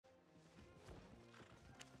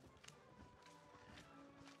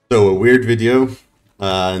So a weird video,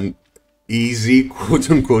 an easy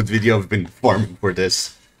quote-unquote video. I've been farming for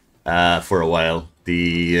this for a while.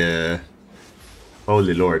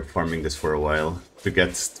 Holy Lord, farming this for a while to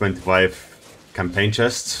get 25 campaign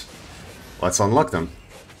chests. Let's unlock them.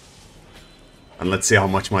 And let's see how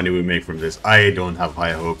much money we make from this. I don't have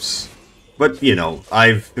high hopes. But, you know,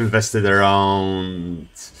 I've invested around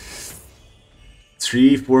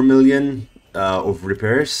 3-4 million of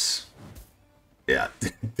repairs. Yeah,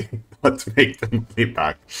 did not make the money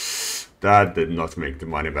back. That did not make the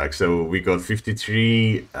money back. So we got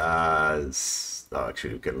 53 as... Oh,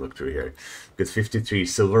 actually, we can look through here. We got 53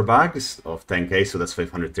 silver bags of 10k, so that's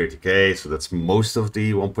 530k. So that's most of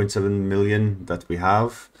the 1.7 million that we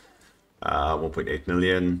have. 1.8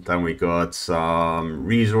 million. Then we got some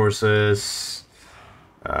resources.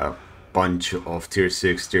 Bunch of tier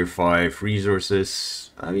 6, tier 5 resources.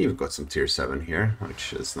 We've got some tier 7 here,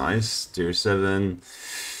 which is nice. Tier 7,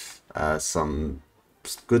 some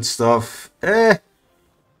good stuff.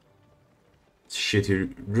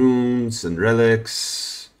 Shitty runes and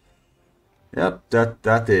relics. Yep,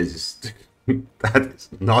 that is that is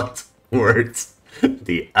not worth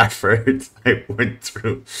the effort I went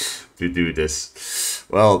through to do this.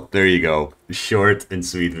 Well, there you go. Short and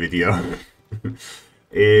sweet video.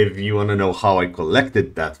 If you want to know how I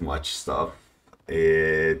collected that much stuff,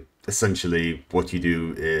 essentially what you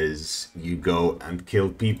do is you go and kill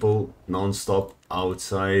people non-stop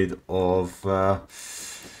outside of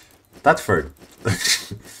Thetford.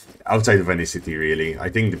 Outside of any city, really. I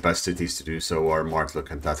think the best cities to do so are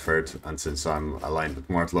Martlock and Thetford, and since I'm aligned with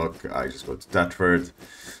Martlock, I just go to Thetford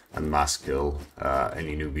and mass kill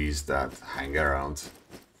any newbies that hang around.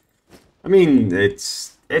 I mean,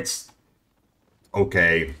 it's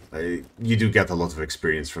okay. You do get a lot of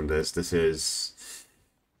experience from this. This is,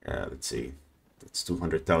 let's see, that's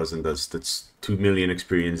 200,000. That's 2 million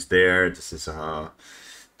experience there. This is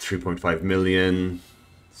 3.5 million.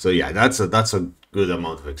 So yeah, that's a good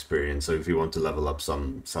amount of experience. So if you want to level up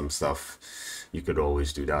some stuff, you could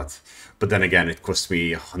always do that. But then again, it costs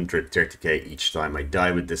me 130k each time I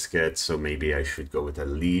die with this kit. So maybe I should go with a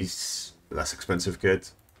less expensive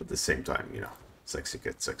kit. But at the same time, you know, sexy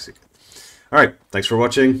kit, sexy kit. All right, thanks for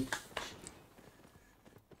watching.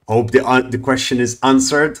 Hope the question is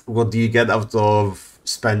answered. What do you get out of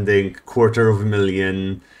spending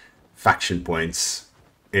 250,000 faction points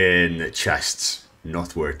in chests?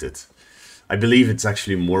 Not worth it. I believe it's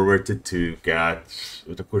actually more worth it to get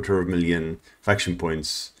with 250,000 faction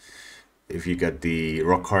points. If you get the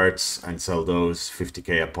rock hearts and sell those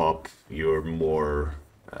 50k a pop, you're more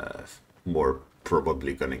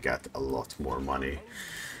probably gonna get a lot more money,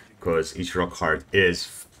 because each rock heart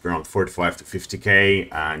is around 45 to 50k,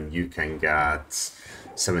 and you can get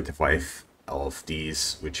 75 of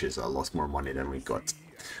these, which is a lot more money than we got.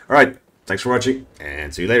 All right, thanks for watching,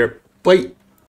 and see you later. Bye.